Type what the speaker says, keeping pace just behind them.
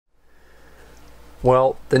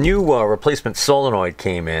Well, the new replacement solenoid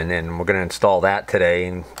came in, and we're going to install that today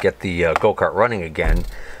and get the go-kart running again.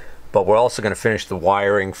 But we're also going to finish the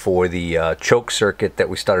wiring for the choke circuit that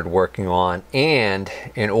we started working on. And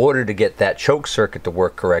in order to get that choke circuit to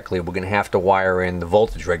work correctly, we're going to have to wire in the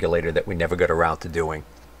voltage regulator that we never got around to doing.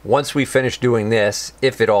 Once we finish doing this,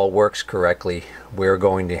 if it all works correctly, we're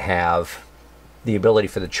going to have the ability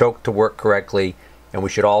for the choke to work correctly, and we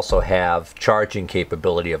should also have charging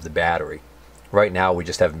capability of the battery. Right now we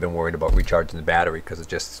just haven't been worried about recharging the battery because it's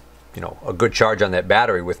just, you know, a good charge on that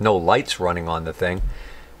battery with no lights running on the thing.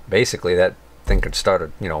 Basically that thing could start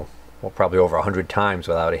at, you know, well, probably over 100 times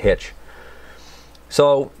without a hitch.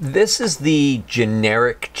 So this is the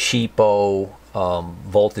generic cheapo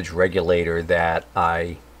voltage regulator that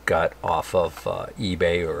I got off of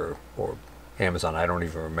eBay or Amazon. I don't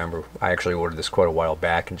even remember. I actually ordered this quite a while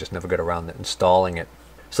back and just never got around to installing it.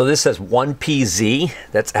 So this says 1PZ,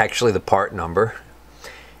 that's actually the part number,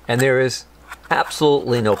 and there is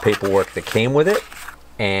absolutely no paperwork that came with it,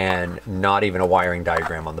 and not even a wiring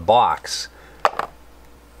diagram on the box.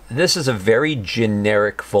 This is a very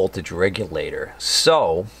generic voltage regulator.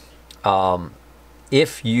 So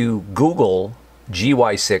if you Google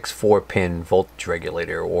GY6 4-pin voltage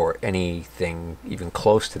regulator or anything even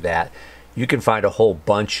close to that, you can find a whole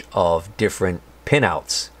bunch of different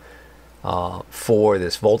pinouts for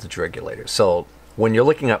this voltage regulator. So when you're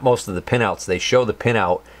looking at most of the pinouts, they show the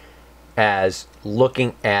pinout as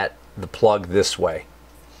looking at the plug this way.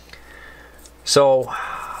 So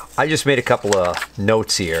I just made a couple of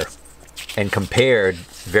notes here and compared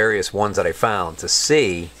various ones that I found to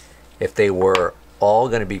see if they were all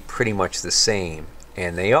going to be pretty much the same,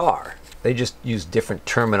 and they are. They just use different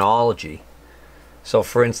terminology. So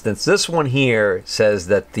for instance, this one here says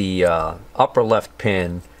that the upper left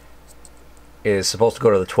pin is supposed to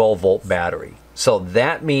go to the 12-volt battery. So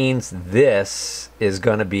that means this is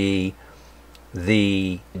going to be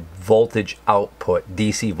the voltage output,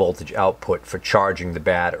 DC voltage output for charging the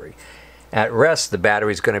battery. At rest, the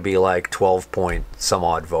battery is going to be like 12 point some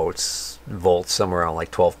odd volts, somewhere around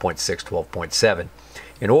like 12.6, 12.7.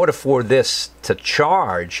 In order for this to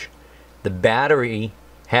charge, the battery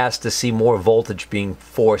has to see more voltage being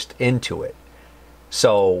forced into it.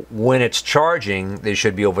 So when it's charging, there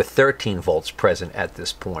should be over 13 volts present at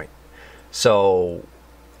this point. So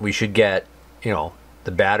we should get, you know,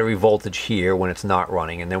 the battery voltage here when it's not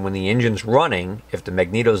running, and then when the engine's running, if the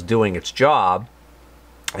magneto's doing its job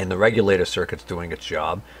and the regulator circuit's doing its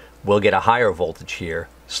job, we'll get a higher voltage here,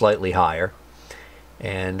 slightly higher,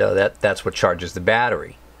 and that's what charges the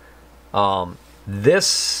battery.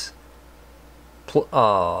 This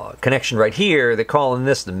connection right here, they're calling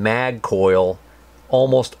this the mag coil.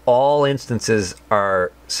 Almost all instances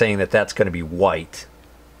are saying that that's going to be white.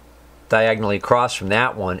 Diagonally across from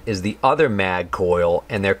that one is the other mag coil,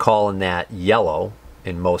 and they're calling that yellow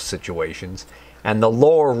in most situations. And the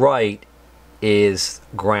lower right is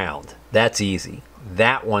ground. That's easy.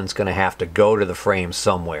 That one's going to have to go to the frame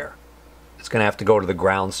somewhere. It's going to have to go to the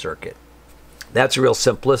ground circuit. That's a real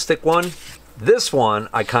simplistic one. This one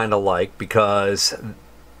I kind of like because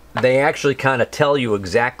they actually kind of tell you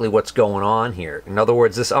exactly what's going on here. In other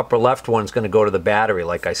words, this upper left one's going to go to the battery,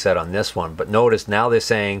 like I said on this one. But notice now they're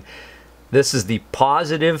saying this is the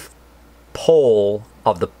positive pole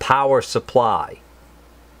of the power supply.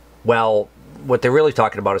 Well, what they're really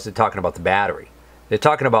talking about is they're talking about the battery. They're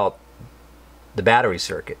talking about the battery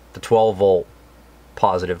circuit, the 12-volt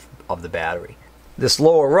positive of the battery. This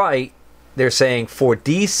lower right, they're saying for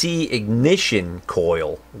DC ignition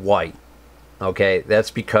coil, white. Okay,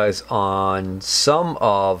 that's because on some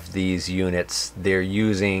of these units they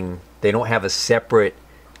don't have a separate,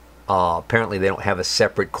 apparently they don't have a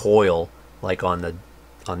separate coil like on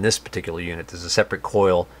this particular unit. There's a separate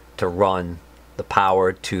coil to run the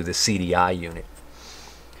power to the CDI unit.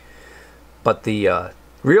 But the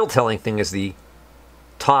real telling thing is the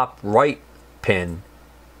top right pin.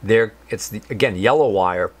 It's again yellow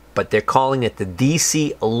wire, but they're calling it the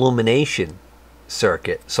DC illumination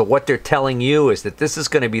circuit. So what they're telling you is that this is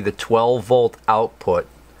going to be the 12-volt output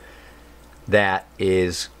that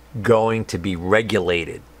is going to be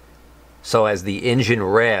regulated. So as the engine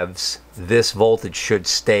revs, this voltage should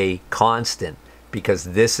stay constant because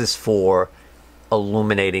this is for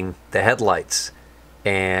illuminating the headlights.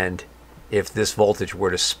 And if this voltage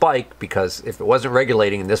were to spike, because if it wasn't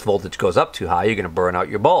regulating and this voltage goes up too high, you're going to burn out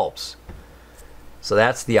your bulbs. So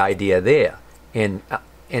that's the idea there. In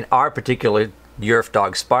our particular Yerf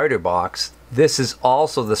Dog Spiderbox, this is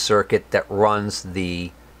also the circuit that runs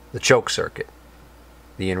the choke circuit,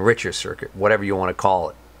 the enricher circuit, whatever you want to call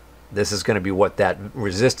it. This is going to be what that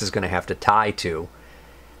resistor is going to have to tie to.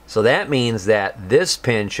 So that means that this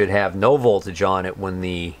pin should have no voltage on it when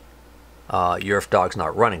the Yerf dog's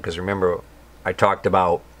not running, because remember I talked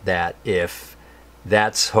about that if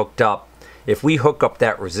that's hooked up, if we hook up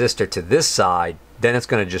that resistor to this side, then it's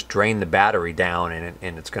going to just drain the battery down,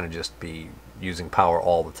 and it's going to just be using power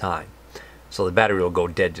all the time. So the battery will go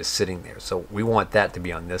dead just sitting there. So we want that to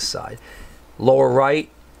be on this side. Lower right,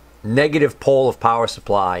 negative pole of power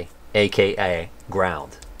supply, aka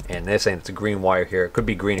ground. And they're saying it's a green wire here. It could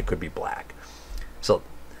be green, it could be black. So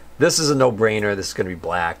this is a no-brainer. This is going to be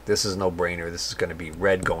black. This is a no-brainer. This is going to be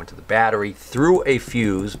red going to the battery through a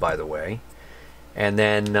fuse, by the way. And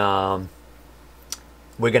then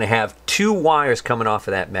we're going to have two wires coming off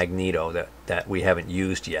of that magneto that we haven't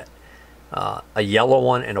used yet. A yellow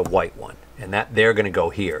one and a white one. And that they're going to go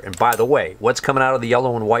here. And by the way, what's coming out of the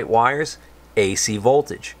yellow and white wires? AC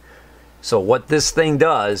voltage. So what this thing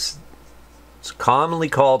does, it's commonly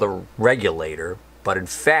called a regulator, but in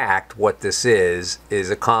fact what this is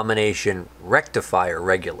a combination rectifier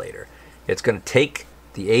regulator. It's going to take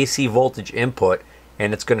the AC voltage input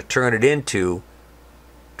and it's going to turn it into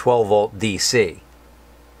 12 volt DC.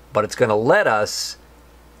 But it's going to let us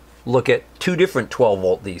look at two different 12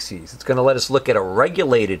 volt DCs. It's going to let us look at a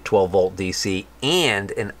regulated 12 volt DC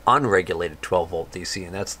and an unregulated 12 volt DC,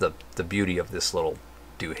 and that's the beauty of this little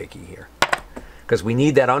doohickey here. Because we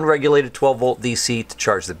need that unregulated 12 volt DC to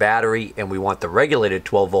charge the battery, and we want the regulated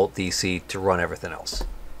 12 volt DC to run everything else.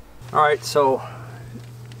 Alright, so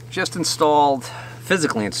just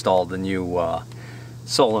physically installed the new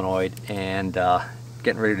solenoid, and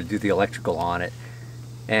getting ready to do the electrical on it.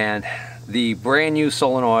 And the brand new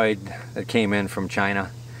solenoid that came in from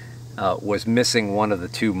China was missing one of the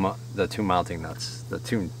two mounting nuts, the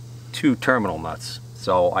two terminal nuts.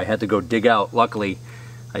 So I had to go dig out. Luckily,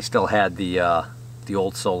 I still had the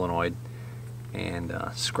old solenoid and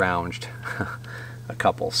scrounged a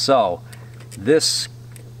couple. So this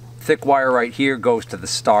thick wire right here goes to the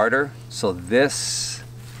starter. So this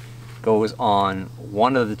goes on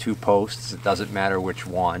one of the two posts. It doesn't matter which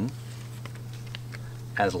one,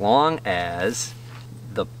 as long as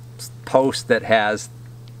the post that has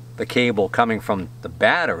the cable coming from the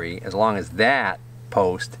battery, as long as that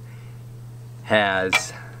post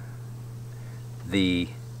has the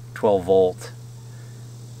 12 volt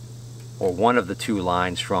or one of the two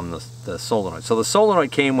lines from the solenoid. So the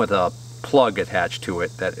solenoid came with a plug attached to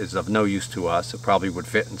it that is of no use to us. It probably would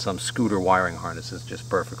fit in some scooter wiring harnesses just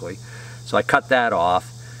perfectly. So I cut that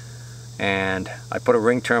off and I put a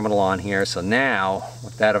ring terminal on here. So now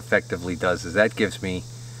what that effectively does is that gives me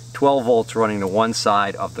 12 volts running to one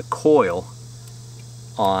side of the coil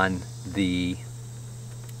on the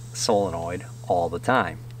solenoid all the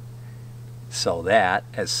time, so that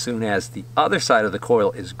as soon as the other side of the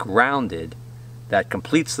coil is grounded, that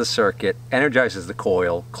completes the circuit, energizes the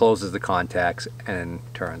coil, closes the contacts, and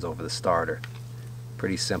turns over the starter.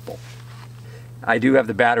 Pretty simple. I do have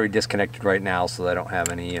the battery disconnected right now so I don't have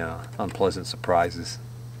any unpleasant surprises.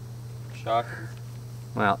 Shock?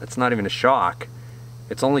 Well, it's not even a shock.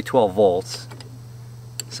 It's only 12 volts.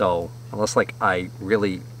 So unless like I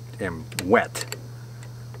really am wet,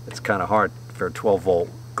 it's kind of hard for a 12 volt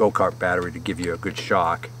go-kart battery to give you a good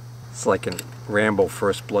shock. It's like in Rambo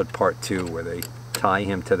First Blood Part 2 where they tie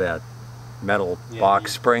him to that metal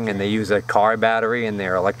box spring and they use a car battery and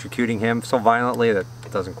they're electrocuting him so violently that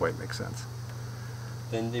doesn't quite make sense.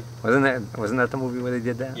 Then they, wasn't that the movie where they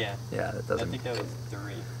did that? Yeah. Yeah, that doesn't. I think that was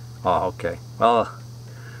 3. Oh, okay. Well,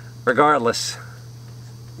 regardless,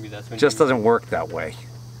 Maybe that's when it just doesn't work that way.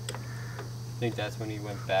 I think that's when he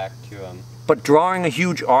went back to But drawing a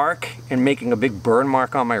huge arc and making a big burn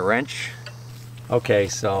mark on my wrench. Okay,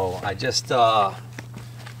 so I just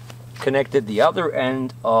connected the other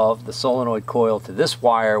end of the solenoid coil to this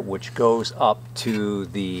wire, which goes up to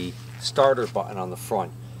the starter button on the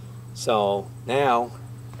front. So now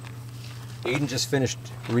Aiden just finished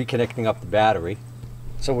reconnecting up the battery,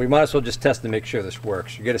 so we might as well just test to make sure this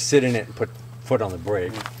works. You got to sit in it and put foot on the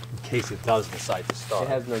brake in case it does decide to start. It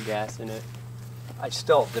has no gas in it.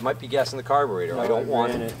 There might be gas in the carburetor. No, I don't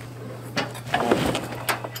want it.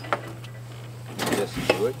 Just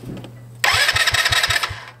do it.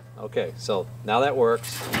 Okay, so now that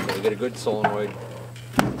works. So we get a good solenoid.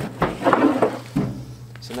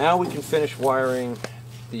 So now we can finish wiring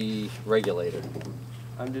the regulator.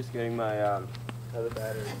 I'm just getting my other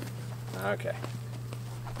battery. Okay.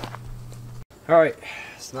 Alright,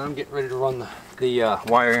 so now I'm getting ready to run the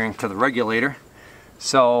wiring to the regulator.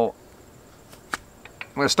 So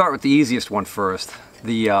I'm going to start with the easiest one first,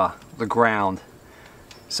 the ground.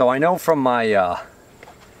 So I know from my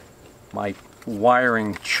my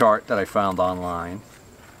wiring chart that I found online,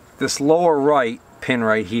 this lower right pin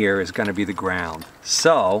right here is going to be the ground.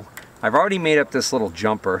 So I've already made up this little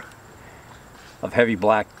jumper of heavy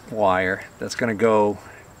black wire that's going to go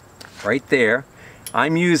right there.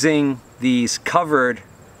 I'm using these covered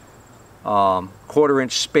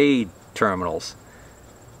 1/4-inch spade terminals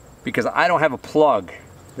because I don't have a plug.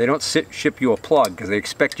 They don't ship you a plug because they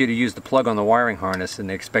expect you to use the plug on the wiring harness and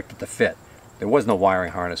they expect it to fit. There was no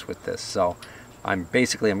wiring harness with this, so I'm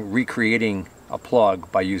recreating a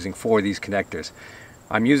plug by using 4 of these connectors.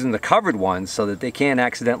 I'm using the covered ones so that they can't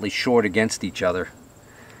accidentally short against each other.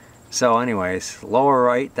 So anyways, lower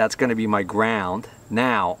right, that's going to be my ground.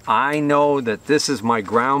 Now, I know that this is my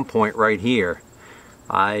ground point right here.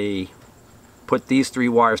 I put these 3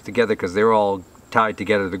 wires together because they're all tied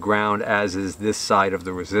together to the ground, as is this side of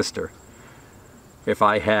the resistor. If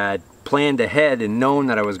I had planned ahead and known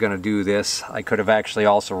that I was going to do this, I could have actually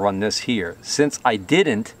also run this here. Since I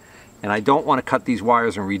didn't, and I don't want to cut these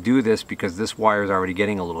wires and redo this because this wire is already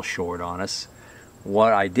getting a little short on us,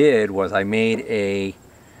 what I did was I made a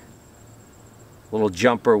little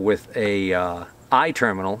jumper with a I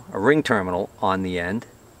terminal, a ring terminal on the end.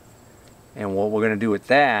 And what we're going to do with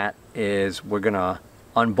that is we're going to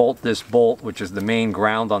unbolt this bolt, which is the main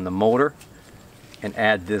ground on the motor, and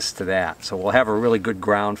add this to that. So we'll have a really good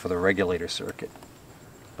ground for the regulator circuit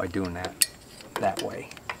by doing that way.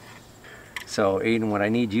 So Aiden, what I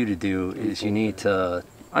need you to do is you need to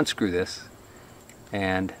unscrew this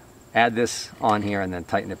and add this on here and then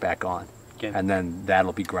tighten it back on. Okay. And then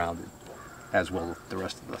that'll be grounded, as will the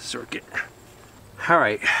rest of the circuit.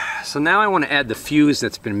 Alright, so now I want to add the fuse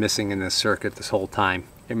that's been missing in this circuit this whole time.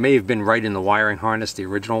 It may have been right in the wiring harness, the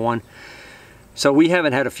original one. So we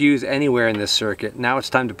haven't had a fuse anywhere in this circuit. Now it's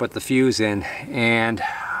time to put the fuse in. And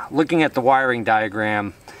looking at the wiring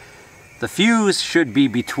diagram, the fuse should be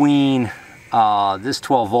between this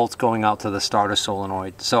 12 volts going out to the starter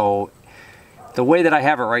solenoid. So the way that I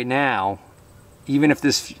have it right now, even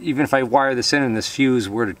if I wire this in and this fuse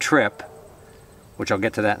were to trip, which I'll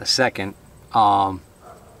get to that in a second, the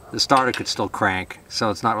starter could still crank, so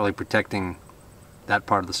it's not really protecting that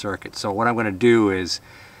part of the circuit. So what I'm going to do is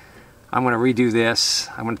I'm going to redo this.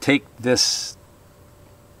 I'm going to take this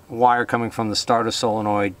wire coming from the starter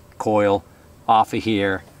solenoid coil off of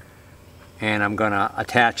here, and I'm going to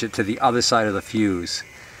attach it to the other side of the fuse.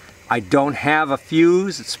 I don't have a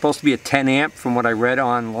fuse. It's supposed to be a 10 amp from what I read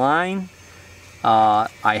online.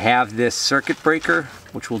 I have this circuit breaker,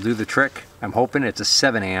 which will do the trick. I'm hoping it's a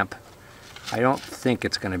 7 amp. I don't think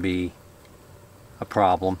it's going to be a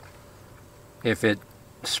problem. If it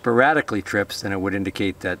sporadically trips, then it would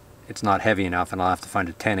indicate that it's not heavy enough and I'll have to find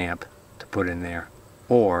a 10 amp to put in there.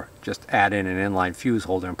 Or just add in an inline fuse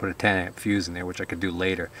holder and put a 10 amp fuse in there, which I could do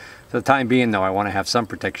later. For the time being though, I want to have some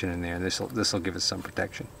protection in there, and this will give us some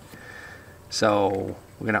protection. So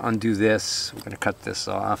we're going to undo this. We're going to cut this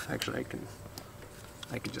off. Actually,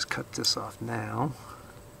 I can just cut this off now.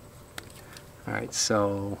 Alright,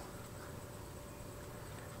 so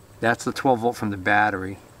that's the 12 volt from the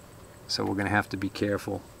battery. So we're going to have to be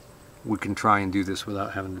careful. We can try and do this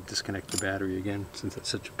without having to disconnect the battery again, since it's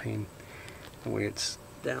such a pain the way it's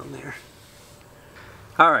down there.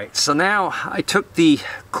 Alright, so now I took the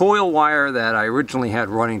coil wire that I originally had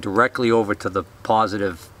running directly over to the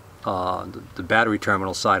positive, the battery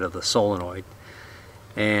terminal side of the solenoid.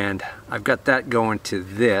 And I've got that going to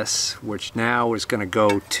this, which now is going to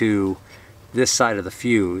go to this side of the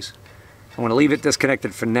fuse. I'm going to leave it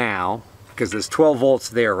disconnected for now because there's 12 volts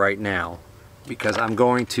there right now, because I'm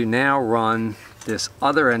going to now run this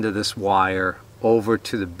other end of this wire over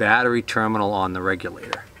to the battery terminal on the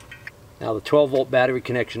regulator. Now the 12 volt battery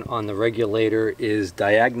connection on the regulator is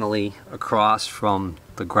diagonally across from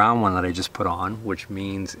the ground one that I just put on, which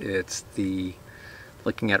means it's the,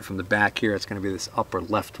 looking at it from the back here, it's going to be this upper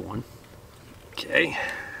left one. Okay.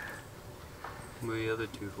 What are the other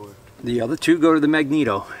two for? The other two go to the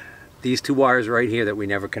magneto. These 2 wires right here that we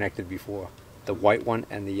never connected before. The white one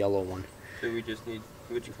and the yellow one. So we just need,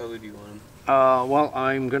 which color do you want them? Well,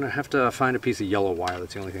 I'm going to have to find a piece of yellow wire.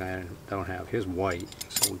 That's the only thing I don't have. Here's white.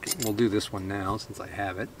 So we'll do this one now since I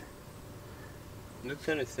have it. It looks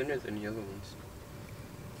kind of thinner than the other ones.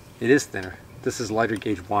 It is thinner. This is lighter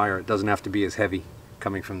gauge wire. It doesn't have to be as heavy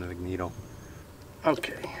coming from the magneto.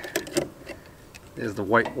 Okay. There's the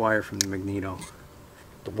white wire from the magneto.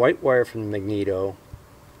 The white wire from the magneto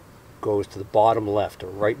goes to the bottom left, or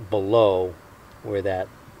right below where that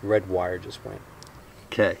red wire just went.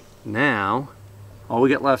 Okay, now all we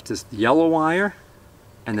get left is the yellow wire,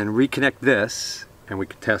 and then reconnect this and we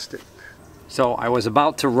can test it. So I was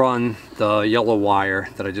about to run the yellow wire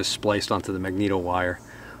that I just spliced onto the magneto wire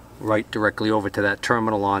right directly over to that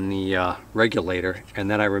terminal on the regulator, and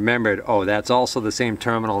then I remembered, oh, that's also the same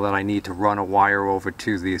terminal that I need to run a wire over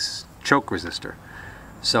to this choke resistor.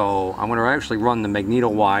 So I'm going to actually run the magneto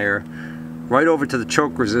wire right over to the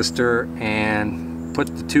choke resistor and put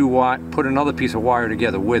another piece of wire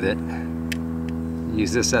together with it.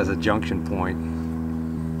 Use this as a junction point.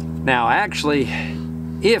 Now actually,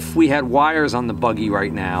 if we had wires on the buggy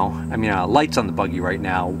right now, lights on the buggy right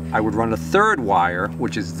now, I would run a third wire,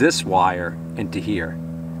 which is this wire, into here.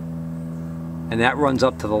 And that runs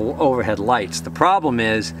up to the overhead lights. The problem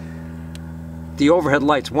is, the overhead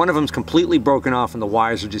lights, one of them's completely broken off and the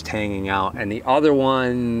wires are just hanging out, and the other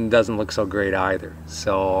one doesn't look so great either.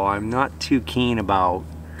 So I'm not too keen about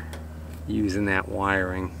using that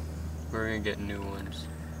wiring. We're gonna get new ones.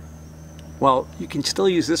 Well, you can still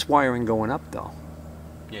use this wiring going up though.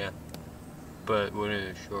 Yeah, but wouldn't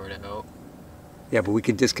it short out? Yeah, but we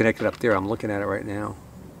can disconnect it up there. I'm looking at it right now.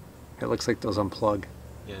 It looks like those unplug.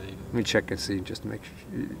 Yeah, they do. Let me check and see, just to make sure.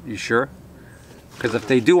 You sure? Because if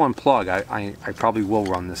they do unplug, I probably will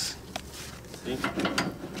run this. See?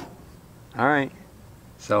 All right.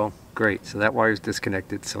 So, great. So that wire's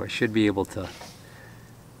disconnected, so I should be able to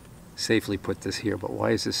safely put this here. But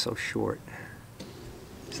why is this so short?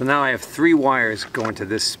 So now I have 3 wires going to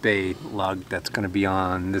this spade lug that's going to be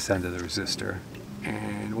on this end of the resistor.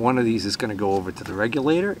 And one of these is going to go over to the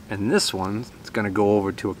regulator, and this one is going to go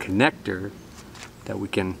over to a connector that we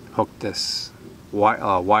can hook this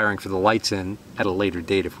wiring for the lights in at a later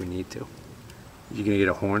date if we need to. You going to get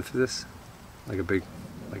a horn for this? Like a big,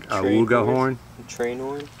 like Aruga horn? A train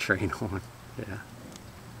horn? Train horn, yeah.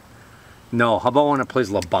 No, how about one that plays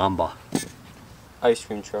La Bamba? Ice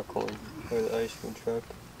cream truck horn. Or the ice cream truck.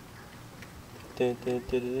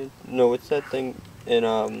 No, what's that thing in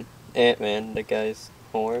Ant-Man, the guy's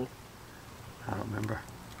horn? I don't remember.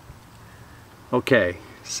 Okay,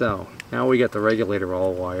 so now we got the regulator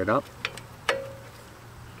all wired up.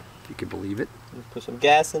 If you can believe it. Put some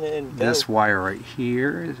gas in it and go. This wire right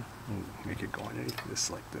here, make it go underneath this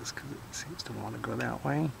like this because it seems to want to go that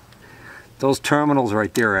way. Those terminals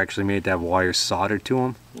right there are actually made to have wires soldered to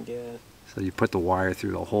them. Yeah. So you put the wire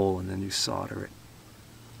through the hole and then you solder it.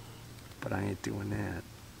 But I ain't doing that.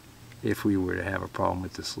 If we were to have a problem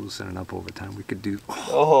with this loosening up over time, we could do.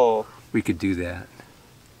 Oh. We could do that.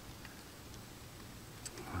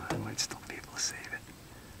 I might still be able to save it.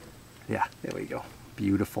 Yeah, there we go.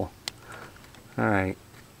 Beautiful. All right.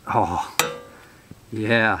 Oh,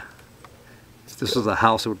 yeah. If this was a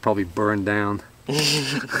house, it would probably burn down.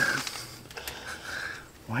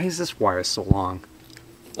 Why is this wire so long?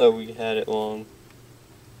 Oh, we had it long.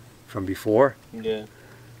 From before? Yeah.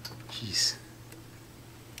 Jeez.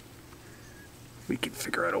 We can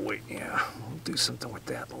figure out a way. Yeah, we'll do something with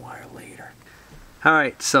that wire later.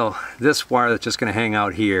 Alright, so this wire that's just going to hang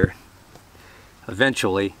out here,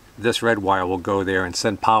 eventually this red wire will go there and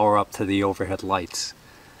send power up to the overhead lights.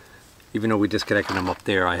 Even though we disconnected them up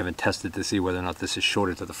there, I haven't tested to see whether or not this is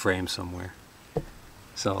shorted to the frame somewhere.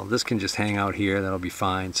 So this can just hang out here, that'll be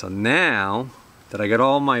fine. So now that I got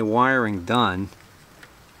all my wiring done,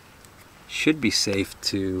 should be safe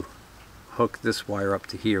to hook this wire up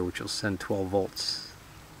to here, which will send 12 volts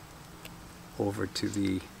over to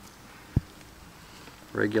the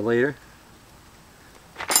regulator.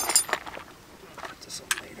 Put this on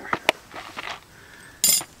later.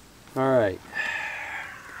 Alright.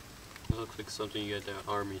 It looks like something you got that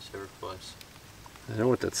Army surplus. I know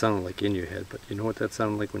what that sounded like in your head, but you know what that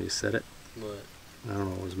sounded like when you said it? What? I don't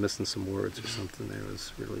know, it was missing some words or something there. It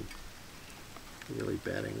was really, really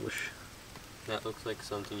bad English. That looks like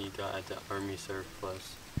something you got at the Army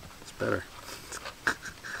surplus. It's better.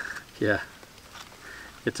 Yeah.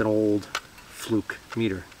 It's an old fluke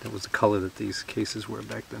meter. That was the color that these cases were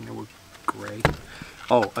back then. They were gray.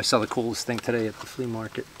 Oh, I saw the coolest thing today at the flea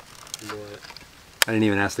market. What? I didn't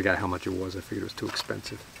even ask the guy how much it was. I figured it was too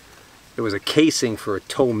expensive. It was a casing for a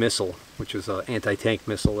tow missile, which was an anti-tank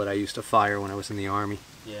missile that I used to fire when I was in the Army.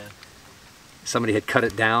 Yeah. Somebody had cut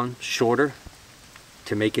it down shorter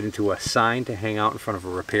to make it into a sign to hang out in front of a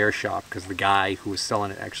repair shop, because the guy who was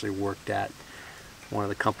selling it actually worked at one of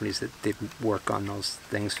the companies that did work on those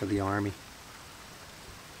things for the Army.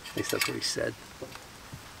 At least that's what he said.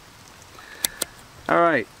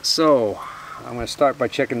 Alright, so I'm going to start by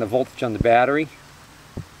checking the voltage on the battery.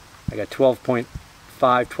 I got 12.5,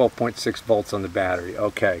 12.6 volts on the battery.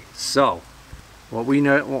 Okay, so what we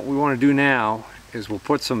want to do now is we'll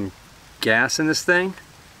put some gas in this thing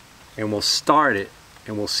and we'll start it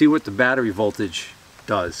and we'll see what the battery voltage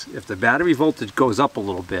does. If the battery voltage goes up a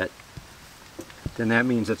little bit, then that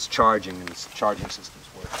means it's charging and the charging system's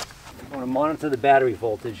working. I want to monitor the battery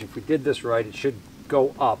voltage. If we did this right, it should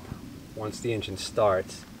go up once the engine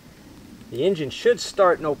starts. The engine should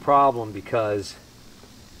start no problem because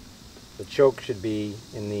the choke should be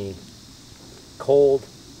in the cold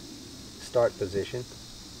start position.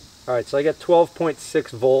 Alright, so I got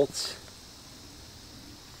 12.6 volts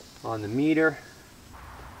on the meter.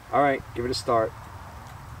 Alright, give it a start.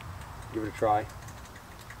 Give it a try.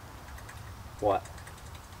 What?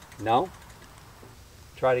 No?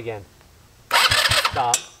 Try it again.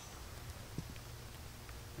 Stop.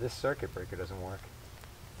 This circuit breaker doesn't work.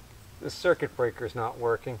 This circuit breaker is not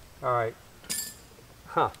working. Alright.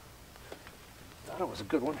 Huh. Thought it was a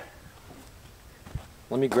good one.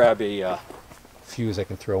 Let me grab a fuse I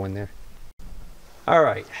can throw in there.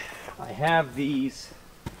 Alright. I have these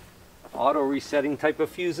auto resetting type of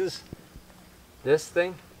fuses. This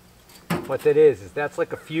thing, what that is that's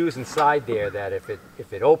like a fuse inside there that if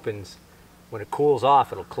it opens, when it cools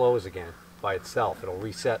off, it'll close again by itself. It'll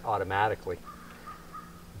reset automatically.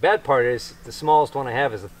 The bad part is the smallest one I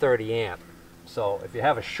have is a 30 amp. So if you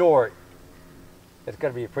have a short, it's got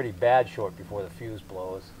to be a pretty bad short before the fuse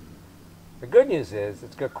blows. The good news is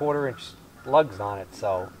it's got 1/4 inch lugs on it,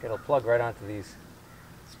 so it'll plug right onto these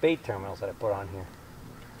spade terminals that I put on here.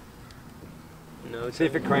 No, see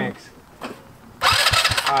if it cranks.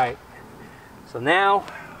 Alright, so now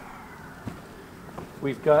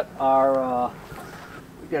we've got our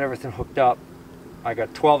we've got everything hooked up. I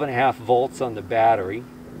got 12.5 volts on the battery.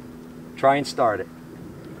 Try and start it.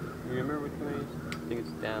 You remember which way it is? I think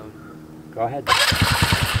it's down. Go ahead.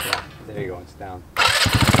 Yeah, there you go, it's down.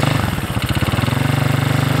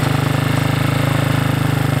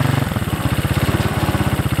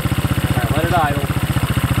 Alright, let it idle.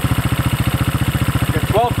 Got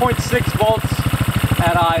 12.6 volts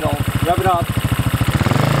at idle. Rev it up.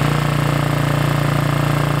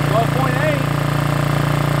 12.8.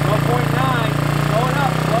 12.9. Going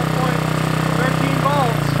up. 12.13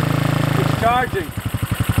 volts. It's charging.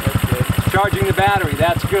 That's good. It's charging the battery.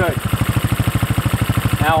 That's good.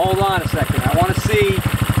 Now hold on a second. I want to see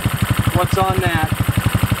what's on that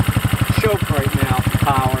choke right now.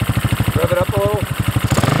 Power. Rev it up a little.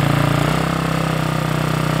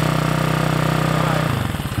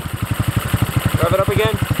 Rev it up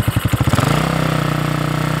again.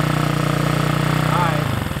 Alright.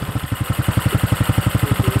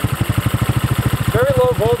 Very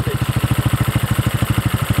low voltage.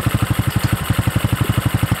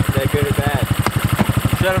 Is that good or bad?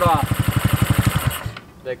 Shut it off.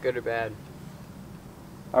 Is that good or bad?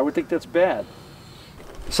 I would think that's bad.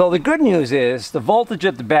 So the good news is the voltage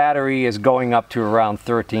at the battery is going up to around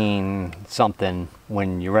 13 something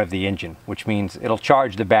when you rev the engine, which means it'll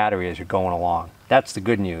charge the battery as you're going along. That's the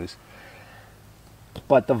good news.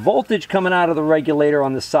 But the voltage coming out of the regulator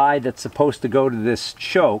on the side that's supposed to go to this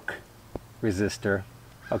choke resistor,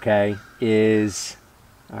 okay, is...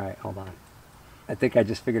 Alright, hold on. I think I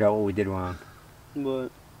just figured out what we did wrong.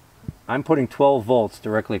 What? I'm putting 12 volts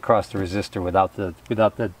directly across the resistor without the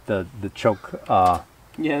choke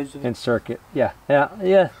Yeah, in circuit. Yeah.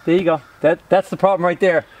 There you go. That's the problem right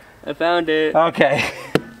there. I found it. Okay.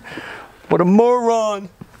 What a moron!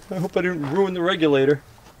 I hope I didn't ruin the regulator.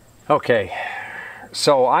 Okay.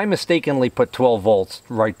 So I mistakenly put 12 volts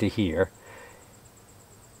right to here,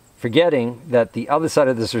 forgetting that the other side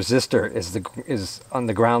of this resistor is on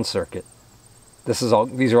the ground circuit.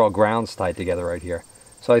 These are all grounds tied together right here.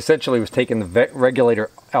 So I essentially was taking the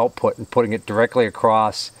regulator output and putting it directly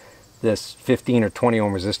across this 15 or 20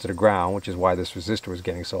 ohm resistor to ground, which is why this resistor was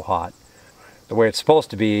getting so hot. The way it's supposed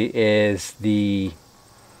to be is the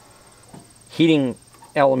heating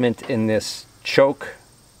element in this choke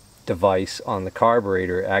device on the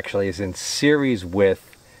carburetor actually is in series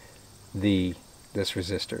with this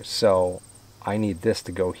resistor. So I need this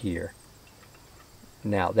to go here.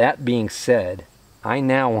 Now that being said, I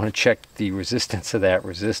now want to check the resistance of that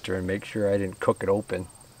resistor and make sure I didn't cook it open.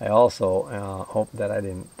 I also hope that I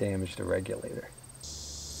didn't damage the regulator.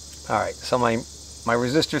 Alright, so my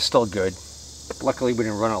resistor's still good. Luckily we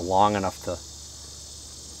didn't run it long enough to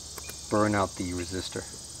burn out the resistor.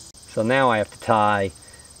 So now I have to tie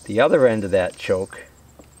the other end of that choke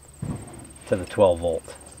to the 12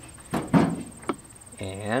 volt.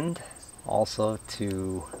 And also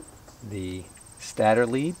to the stator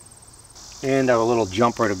lead. And our little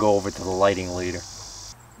jumper to go over to the lighting leader.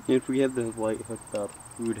 If we have the light hooked up,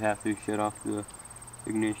 we would have to shut off the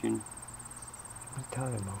ignition. What are you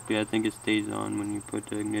talking about? Yeah, I think it stays on when you put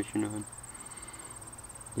the ignition on.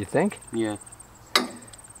 You think? Yeah.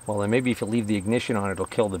 Well, then maybe if you leave the ignition on, it'll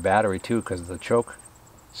kill the battery too because of the choke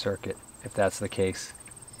circuit, if that's the case.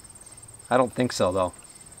 I don't think so though.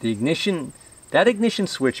 That ignition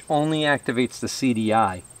switch only activates the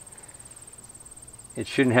CDI. It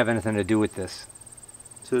shouldn't have anything to do with this.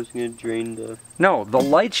 So it's gonna drain the... No, the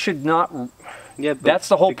lights should not... Yeah, but that's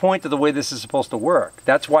the whole point of the way this is supposed to work.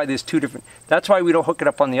 That's why there's two different... That's why we don't hook it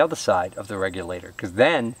up on the other side of the regulator. Because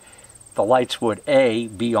then the lights would, A,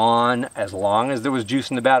 be on as long as there was juice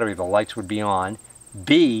in the battery. The lights would be on.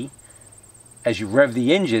 B, as you rev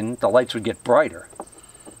the engine, the lights would get brighter.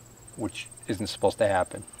 Which isn't supposed to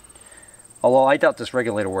happen. Although I doubt this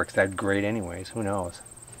regulator works that great anyways. Who knows?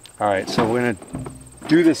 Alright, so we're going to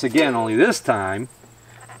do this again, only this time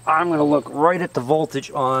I'm going to look right at the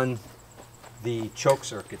voltage on the choke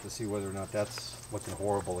circuit to see whether or not that's looking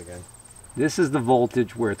horrible again. This is the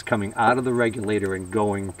voltage where it's coming out of the regulator and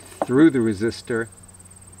going through the resistor,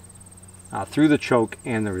 through the choke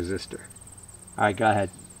and the resistor. Alright, go ahead.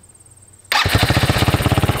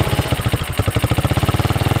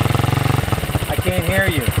 I can't hear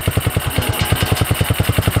you.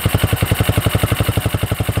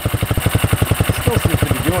 Still seems to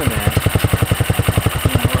be doing that.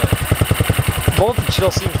 Voltage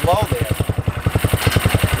still seems low there.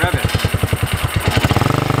 Rev it.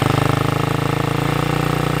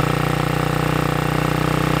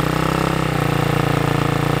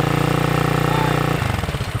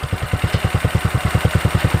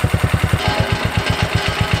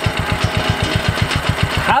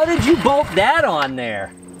 How did you bolt that on there?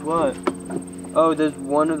 What? Oh, there's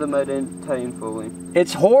one of them I didn't tighten fully.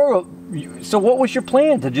 It's horrible. So what was your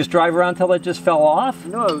plan? To just drive around until it just fell off?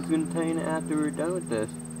 No, I was going to tighten it after we were done with this.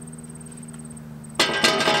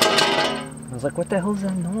 I was like, what the hell is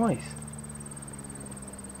that noise?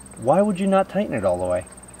 Why would you not tighten it all the way?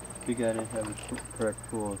 Because I didn't have the correct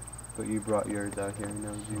tool, but you brought yours out here and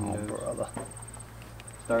I was using Oh, those. brother.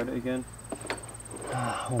 Start it again.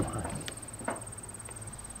 Hold on.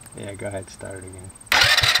 Yeah, go ahead, start it again.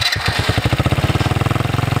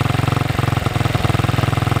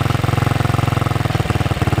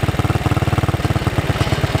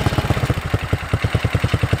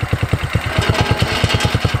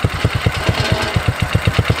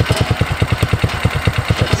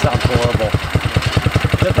 That sounds horrible.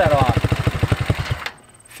 Shut that off.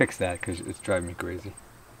 Fix that because it's driving me crazy.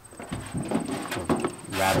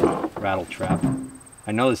 Rattle trap.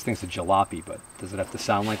 I know this thing's a jalopy, but does it have to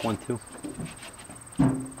sound like one too?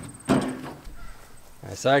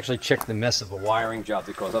 Alright, so I actually checked the mess of a wiring job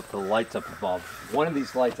that goes up to the lights up above. One of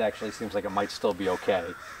these lights actually seems like it might still be okay.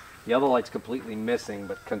 The other light's completely missing,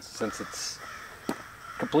 but since it's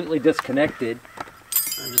completely disconnected,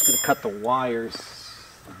 I'm just going to cut the wires,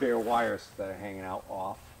 the bare wires that are hanging out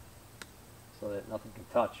off, so that nothing can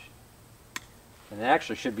touch. And it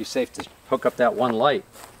actually should be safe to hook up that one light.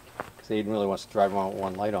 Because Aiden really wants to drive around with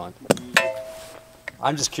one light on.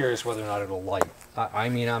 I'm just curious whether or not it'll light. I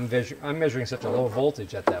mean, I'm measuring such a low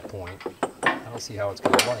voltage at that point. I don't see how it's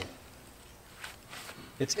going to light.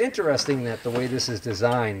 It's interesting that the way this is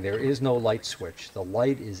designed, there is no light switch. The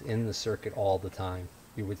light is in the circuit all the time.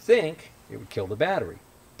 You would think it would kill the battery.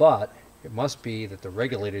 But it must be that the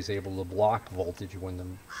regulator is able to block voltage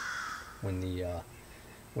when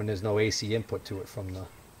there's no AC input to it from the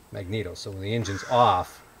magneto. So when the engine's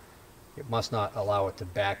off, it must not allow it to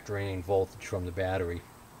back drain voltage from the battery.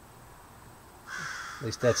 At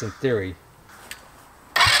least that's in theory.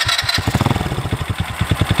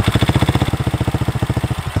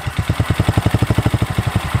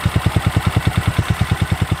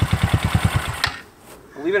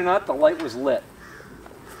 Believe it or not, the light was lit.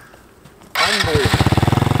 Unbelievable.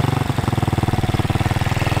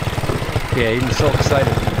 Yeah, Aiden's so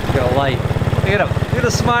excited. He got a light. Look at him. Look at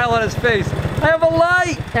the smile on his face. I have a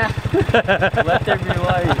light! Let there be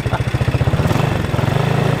light.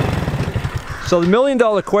 So the $1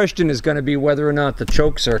 million question is going to be whether or not the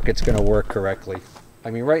choke circuit's going to work correctly.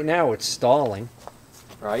 I mean, right now it's stalling,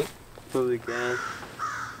 right? Probably gas.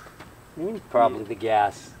 Probably the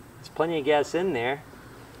gas. There's plenty of gas in there.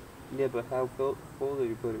 Yeah, but how full did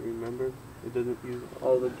you put it, remember? It doesn't use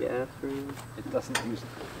all the gas or anything? It doesn't use...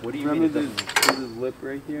 What do you remember mean it doesn't? There's a lip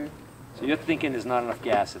right here? So you're thinking there's not enough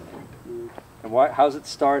gas in there. And why? How's it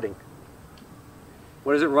starting?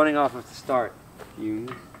 What is it running off of to start?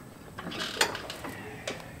 Fumes.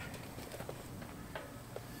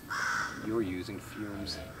 You're using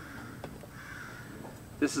fumes.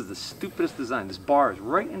 This is the stupidest design. This bar is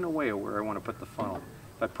right in the way of where I want to put the funnel.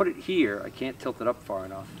 If I put it here, I can't tilt it up far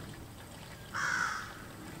enough.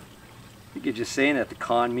 I think you're just saying that to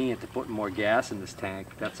con me into putting more gas in this tank,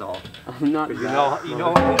 that's all. I'm not you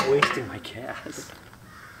know I'm wasting my gas.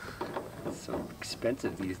 It's so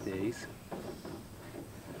expensive these days.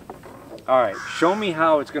 Alright, show me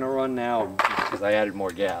how it's going to run now because I added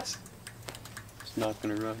more gas. It's not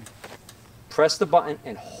going to run. Press the button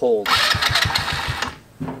and hold it.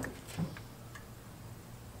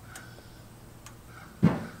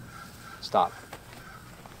 stop.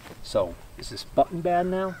 So, is this button bad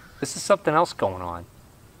now? This is something else going on.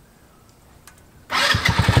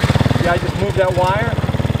 Yeah, I just moved that wire.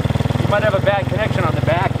 You might have a bad connection on the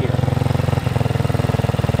back here.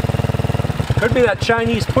 Could be that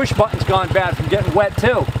Chinese push button's gone bad from getting wet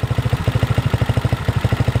too.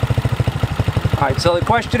 Alright, so the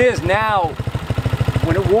question is now,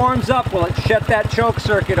 when it warms up, will it shut that choke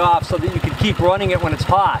circuit off so that you can keep running it when it's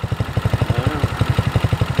hot?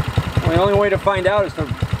 Well, the only way to find out is to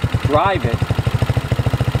drive it.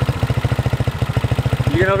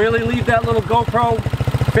 You're going to really leave that little GoPro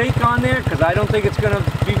fake on there? Because I don't think it's going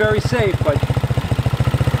to be very safe, but...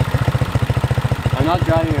 I'm not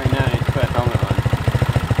driving right now, I need to put a helmet on.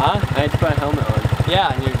 Huh? I need to put a helmet on.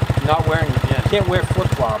 Yeah, and you're not wearing... You can't wear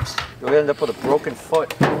flip-flops. You'll end up with a broken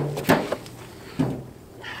foot.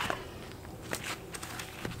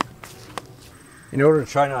 In order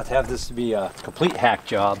to try not to have this to be a complete hack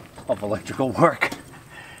job of electrical work,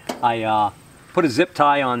 I put a zip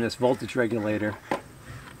tie on this voltage regulator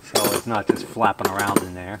so it's not just flapping around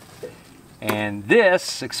in there. And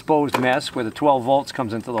this exposed mess where the 12 volts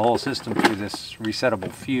comes into the whole system through this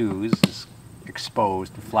resettable fuse is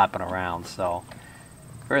exposed and flapping around. So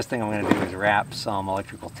first thing I'm going to do is wrap some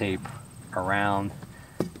electrical tape around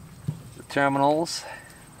the terminals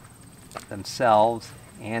themselves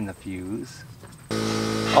and the fuse.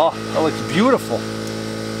 Oh, that looks beautiful.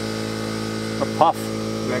 A puff.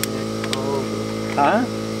 Redneck. Oh. Huh?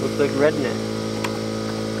 Looks like redneck.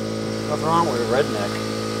 What's wrong with a redneck?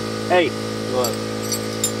 Hey. What?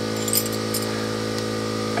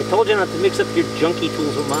 I told you not to mix up your junky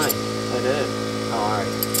tools with mine. I did. Oh, alright.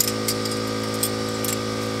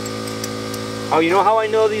 Oh, you know how I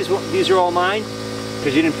know these are all mine?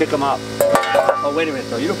 Because you didn't pick them up. Oh, wait a minute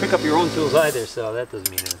though. You don't pick up your own tools either, so that doesn't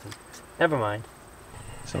mean anything. Never mind.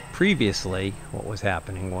 So previously, what was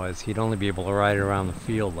happening was he'd only be able to ride it around the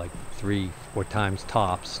field like 3-4 times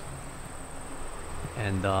tops.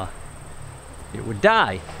 And it would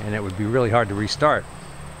die, and it would be really hard to restart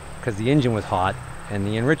because the engine was hot and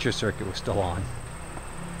the enricher circuit was still on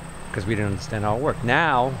because we didn't understand how it worked.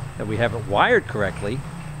 Now that we have it wired correctly,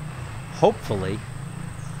 hopefully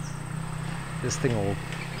this thing will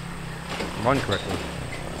run correctly.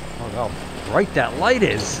 Oh, how bright that light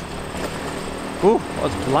is! Ooh, oh,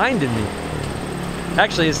 it's blinding me.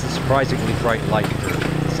 Actually, it's a surprisingly bright light for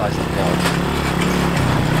the size of the bulb.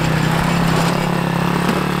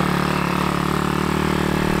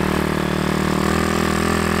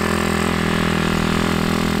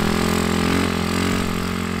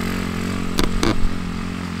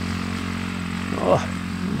 Oh,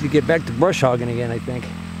 need to get back to brush hogging again, I think.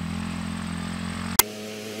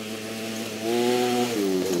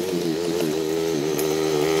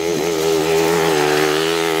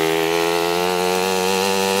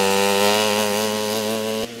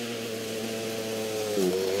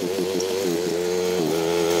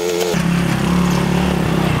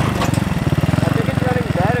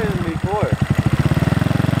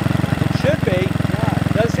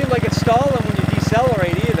 Stalling when you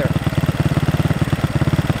decelerate either.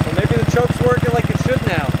 So maybe the choke's working like it should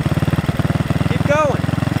now. Keep going.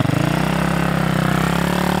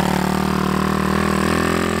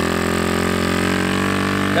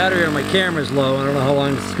 Battery on my camera's low. I don't know how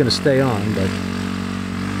long this is going to stay on, but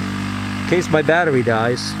in case my battery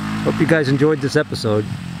dies, hope you guys enjoyed this episode.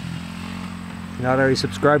 If you're not already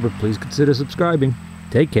subscribed, please consider subscribing.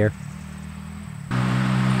 Take care.